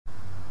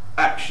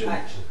Action.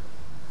 Action.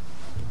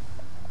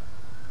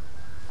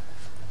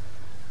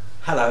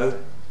 Hello,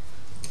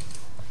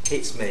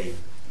 it's me.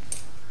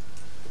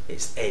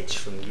 It's Edge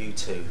from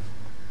U2.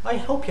 I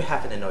hope you're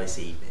having a nice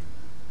evening.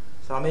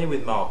 So I'm here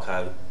with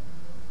Marco,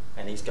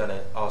 and he's going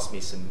to ask me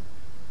some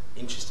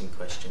interesting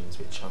questions,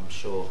 which I'm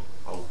sure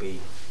I'll be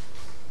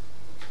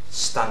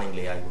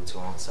stunningly able to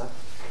answer.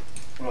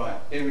 Right,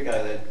 here we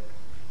go then.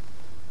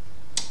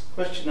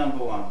 Question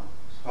number one.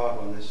 It's a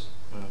hard one, this.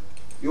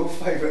 Your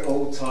favourite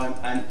all-time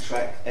ant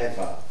track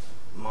ever?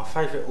 My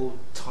favourite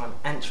all-time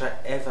ant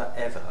track ever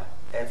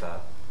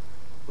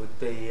would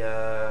be,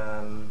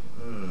 I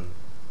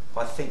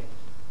think,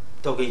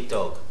 Dog Eat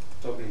Dog.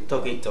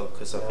 Dog Eat Dog,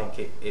 because I think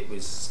it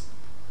was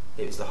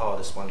the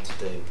hardest one to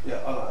do.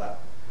 Yeah, I like that.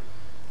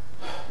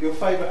 Your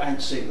favourite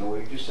ant single? Well,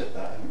 you just said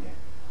that, haven't you?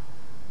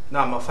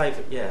 No, my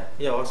favourite, yeah,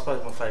 I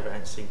suppose my favourite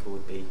ant single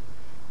would be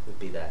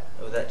that.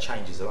 Well, that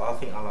changes a lot. I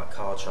think I like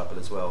Car Trouble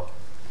as well.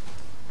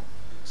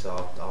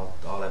 So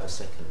I'll have a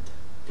second.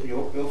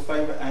 Your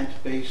favourite ant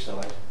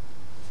B-side?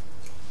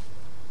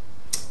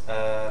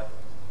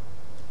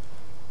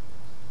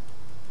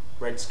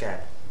 Red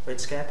Scab. Red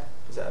Scab?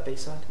 Is that a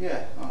B-side?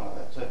 Yeah, I like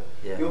that too.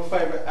 Yeah. Your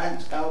favourite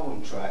ant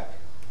album track?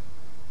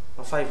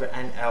 My favourite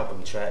ant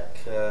album track,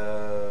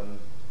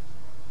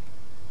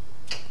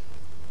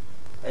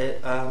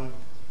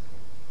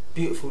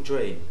 Beautiful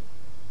Dream,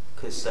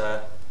 because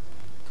I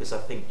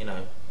think, you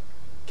know,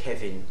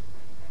 Kevin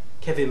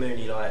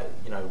Mooney, like,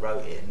 you know,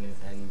 wrote it, and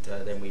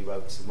then we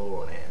wrote some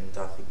more on it, and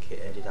I think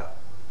it ended up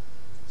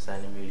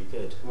sounding really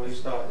good. Well, he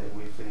started it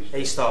and we finished it.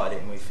 He started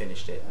it and we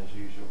finished it. As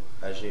usual.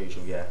 As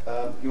usual, yeah.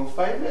 Your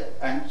favourite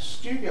ant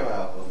studio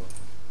album?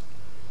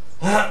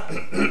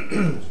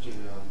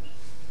 Studio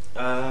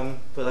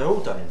albums. But they're all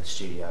done in the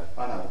studio.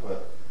 I know,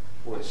 but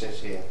what it says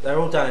here. They're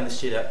all done in the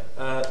studio.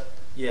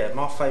 Yeah,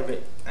 my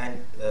favourite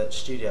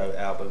studio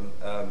album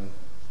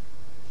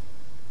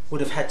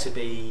would have had to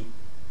be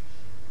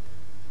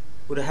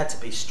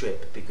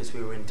Strip, because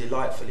we were in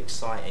delightful,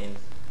 exciting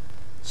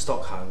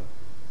Stockholm,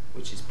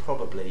 which is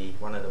probably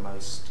one of the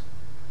most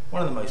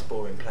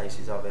boring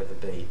places I've ever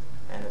been.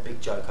 And a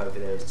big joke over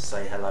there is to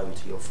say hello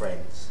to your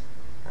friends.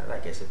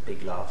 That gets a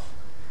big laugh.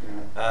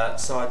 Yeah.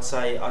 So I'd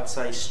say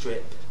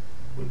Strip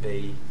would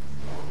be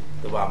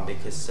the one,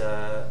 because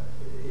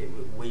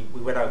we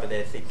went over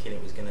there thinking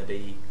it was going to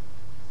be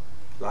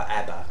like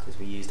ABBA, because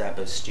we used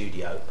ABBA's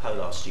studio,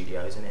 Polar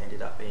Studios, and it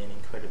ended up being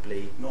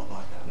incredibly not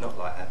like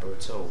ABBA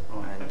at all,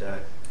 right, and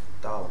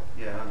dull.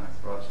 Yeah, I know.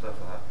 Right,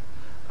 stuff like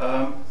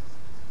that.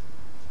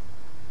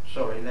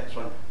 Sorry, next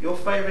one. Your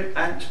favourite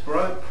ant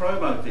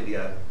promo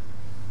video?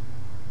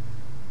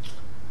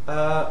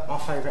 My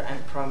favourite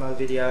ant promo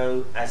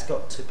video has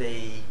got to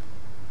be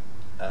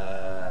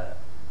I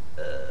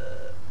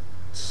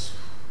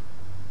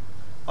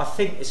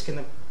think it's going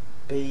to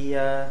be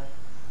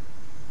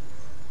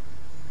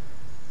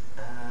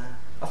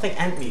I think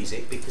Ant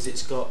Music, because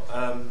it's got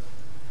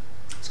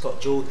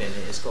Jordan in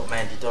it, it's got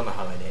Mandy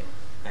Donahoe in it,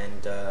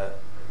 and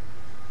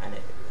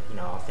it, you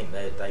know, I think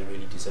they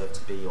really deserve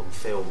to be on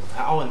film.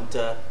 Oh, and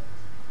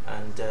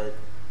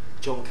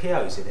John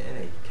Keogh's in it,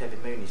 isn't he?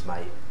 Kevin Mooney's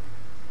mate.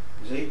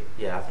 Is he?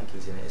 Yeah, I think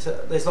he's in it.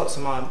 There's lots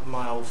of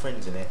my old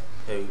friends in it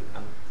who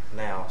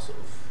now sort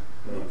of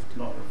moved.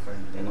 Not your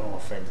friends anymore. They're not my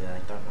friends, and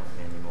they don't like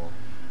me anymore.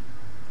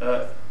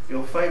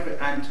 Your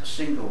favourite ant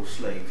single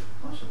sleeve?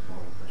 That's a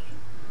boring question.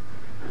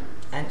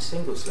 Ant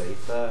single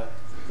sleeve?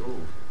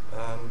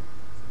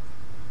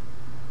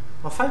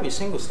 My favourite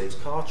single sleeve is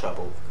Car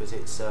Trouble, because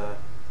it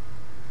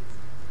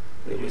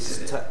was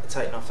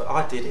taken off.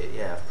 I did it,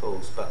 yeah, of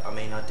course. But I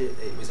mean,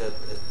 it was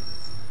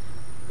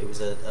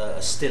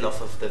a still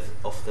off of a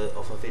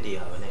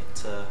video, and I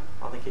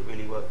think it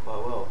really worked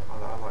quite well. I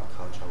like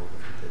Car Trouble.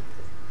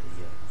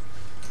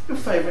 Your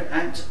favourite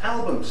ant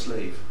album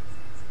sleeve?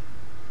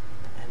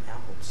 Ant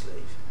album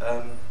sleeve.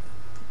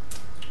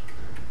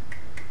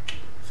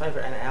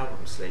 Favourite ant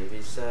album sleeve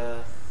is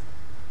I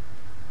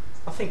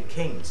think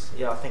Kings.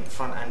 Yeah, I think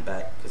front and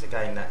back, because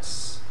again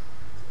that's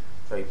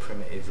very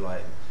primitive,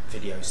 like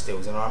video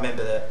stills. And I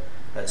remember that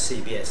at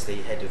CBS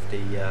the head of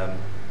the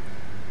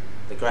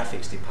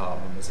graphics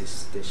department was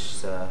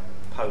this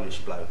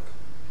Polish bloke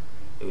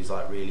who was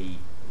like he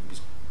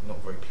was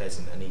not very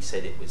pleasant, and he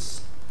said it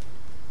was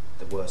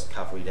the worst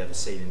cover he'd ever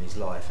seen in his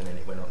life, and then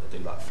it went on to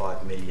do like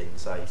 5 million,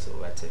 so he sort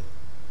of had to,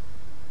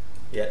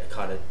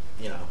 kind of,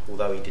 you know,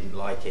 although he didn't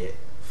like it,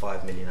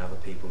 5 million other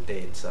people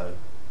did, so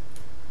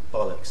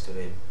bollocks to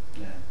him.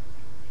 Yeah.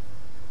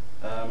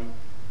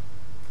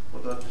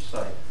 What did I just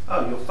say?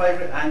 Oh, your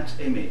favourite ant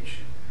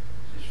image?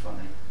 This is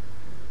funny.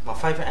 My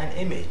favourite ant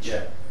image?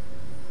 Yeah.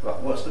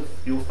 Right, what's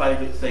your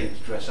favourite thing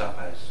to dress up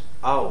as?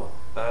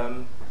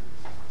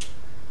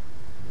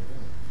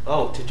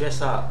 To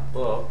dress up.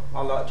 Well,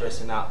 I like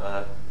dressing up.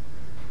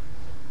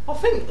 I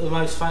think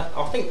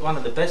one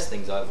of the best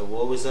things I ever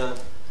wore was a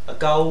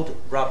gold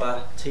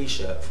rubber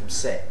T-shirt from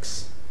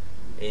Sex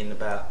in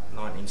about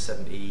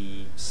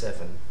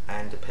 1977,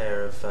 and a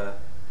pair of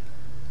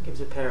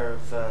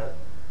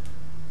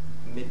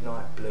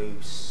midnight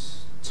blue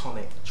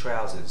tonic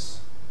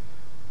trousers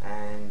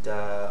and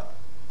I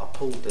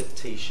pulled the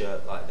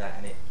t-shirt like that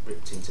and it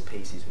ripped into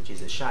pieces, which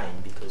is a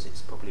shame because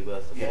it's probably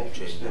worth a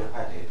fortune.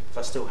 If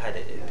I still had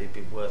it, it'd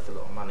be worth a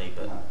lot of money.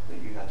 But, no,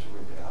 but you had to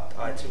rip it up.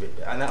 I had to rip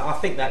it, and I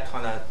think that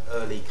kind of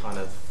early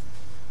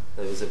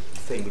there was a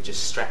thing with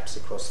just straps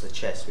across the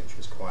chest, which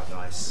was quite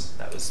nice.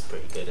 That was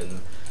pretty good, and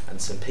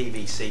some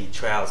PVC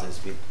trousers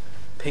with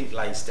pink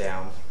lace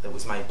down that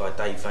was made by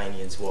Dave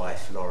Vanian's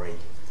wife, Laurie,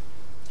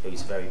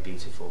 who's very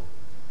beautiful.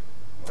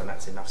 And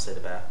that's enough said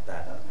about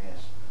that.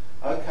 Yes.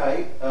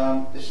 Okay,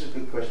 this is a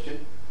good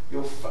question.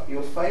 Your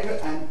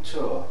favourite Ant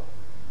tour?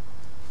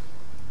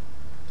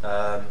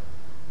 I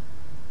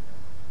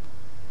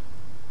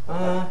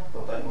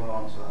don't want to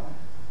answer that.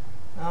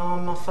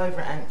 My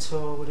favourite Ant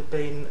tour would have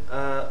been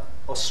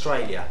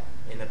Australia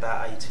in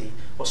about 80.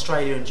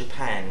 Australia and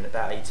Japan in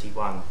about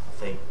 81. I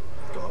think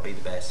got to be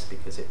the best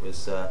because it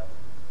was. I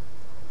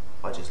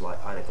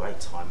had a great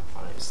time.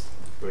 And it was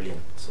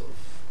brilliant, sort of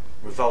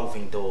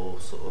revolving door,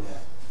 sort of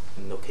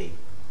nookie.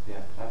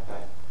 Yeah.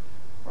 Okay.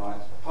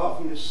 Right. Apart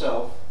from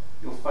yourself,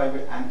 your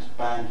favourite Ant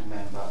band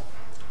member?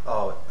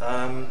 Apart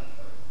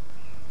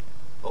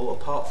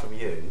from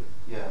you.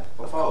 Yeah.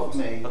 Apart from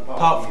me.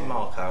 Apart from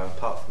Marco.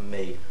 Apart from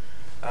me.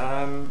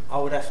 I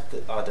would have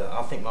to.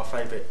 I think my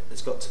favourite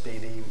has got to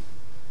be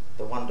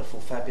the wonderful,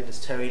 fabulous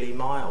Terry Lee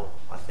Mile.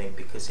 I think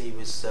because he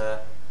was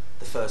the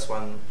first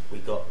one we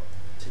got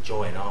to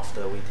join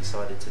after we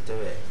decided to do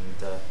it,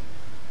 and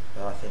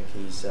I think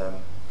he's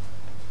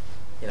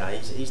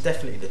he's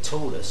definitely the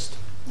tallest.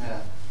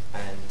 Yeah.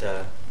 And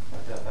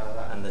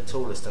the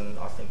tallest, and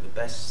I think the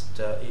best.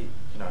 I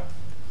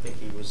think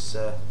he was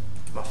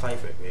my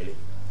favourite really.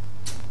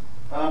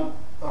 All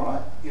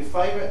right. Your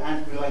favourite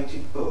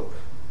Ant-related book?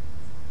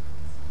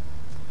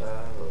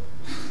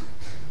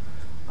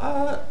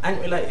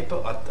 Ant-related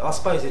book. I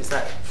suppose it's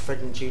that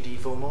Fred and Judy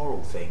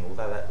Vilmoral thing.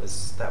 Although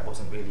that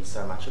wasn't really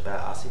so much about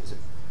us.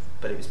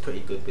 But it was pretty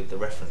good with the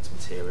reference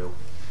material.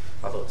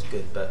 I thought it was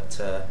good, but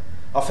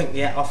I think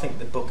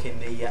the book in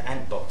the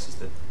Ant box is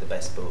the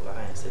best book. I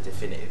think it's the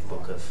definitive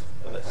book of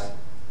us.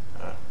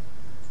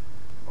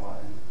 All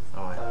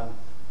right.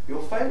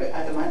 Your favourite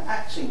Adamant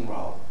acting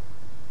role?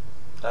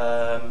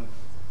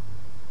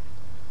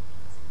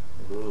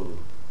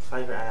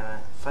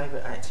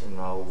 Favourite acting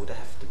role would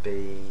have to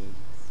be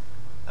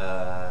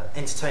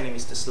entertaining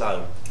Mr.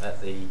 Sloan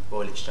at the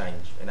Royal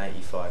Exchange in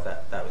 '85.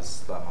 That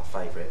was like my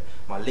favourite.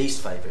 My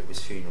least favourite was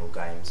Funeral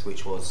Games,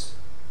 which was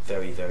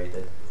very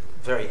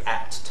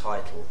apt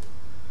title.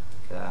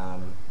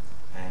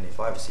 And if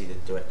I ever see the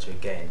director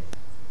again,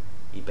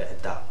 he better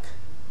duck.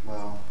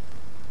 Well,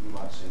 you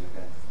might see him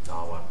again. No,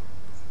 I won't.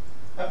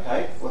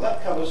 Okay, well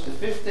that covers the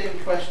 15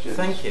 questions.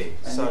 Thank you.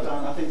 And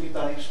I think you've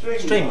done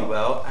extremely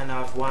well, and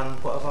I've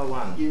won. What have I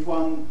won? You've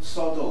won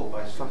sod all,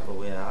 basically. Fuck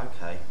all, yeah,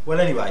 okay. Well,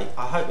 anyway,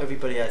 I hope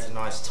everybody has a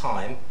nice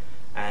time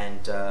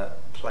and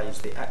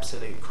plays the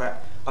absolute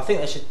crap. I think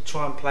they should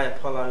try and play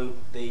Apollo,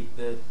 the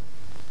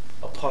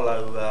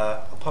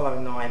Apollo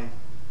 9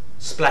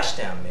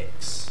 Splashdown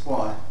mix.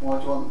 Why? Why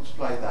do you want them to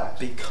play that?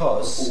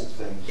 Because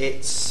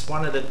it's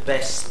one of the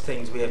best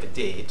things we ever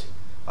did.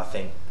 I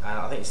think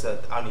it's the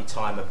only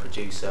time a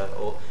producer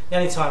or the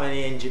only time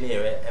any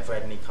engineer ever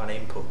had any kind of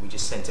input. We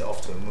just sent it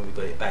off to him. When we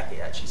got it back, it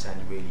actually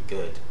sounded really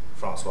good.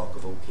 Francois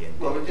Kevorkian.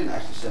 Well, we didn't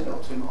actually send it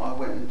off to him. I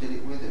went and did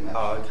it with him.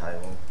 Actually. Oh, okay.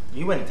 Well,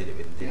 you went and did it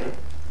with him, did you?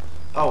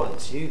 Oh, well,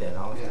 it's you then.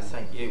 I'll have to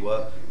thank you.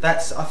 Well, I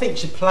think you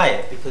should play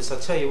it because I'll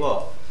tell you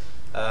what.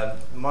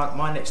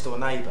 My next door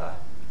neighbour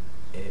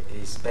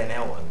is Ben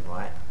Elton,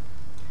 right?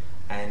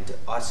 And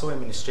I saw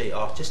him in the street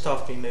just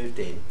after he moved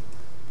in.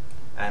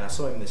 And I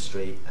saw him in the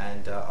street,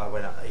 and I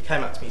went up. He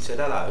came up to me and said,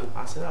 "Hello."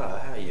 I said, "Hello,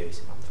 how are you?" He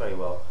said, "I'm very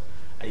well."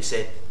 And he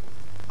said,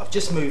 "I've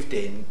just moved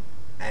in,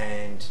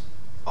 and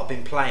I've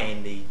been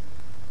playing the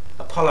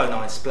Apollo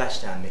 9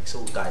 Splashdown mix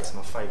all day. It's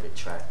my favourite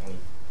track." And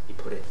he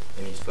put it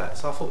in his flat.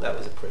 So I thought that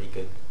was a pretty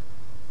good.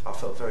 I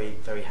felt very,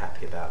 very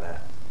happy about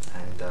that,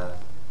 and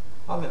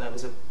I think that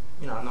was a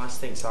nice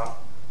thing. So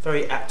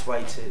very apt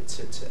way to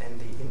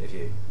end the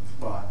interview.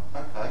 Right.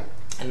 Okay.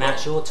 And now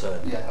it's your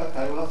turn. Yeah,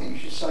 okay, well I think you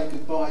should say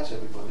goodbye to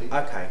everybody.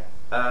 Okay.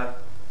 Bye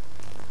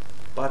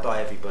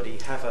bye everybody.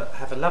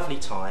 Have a lovely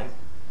time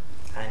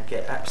and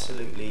get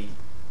absolutely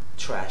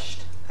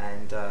trashed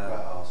and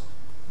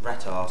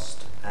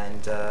rat-arsed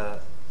and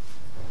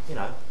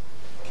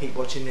keep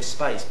watching this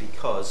space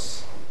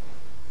because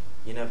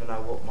you never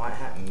know what might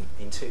happen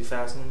in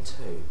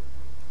 2002.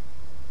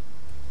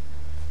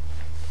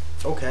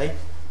 Okay.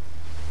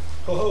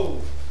 Ho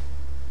ho!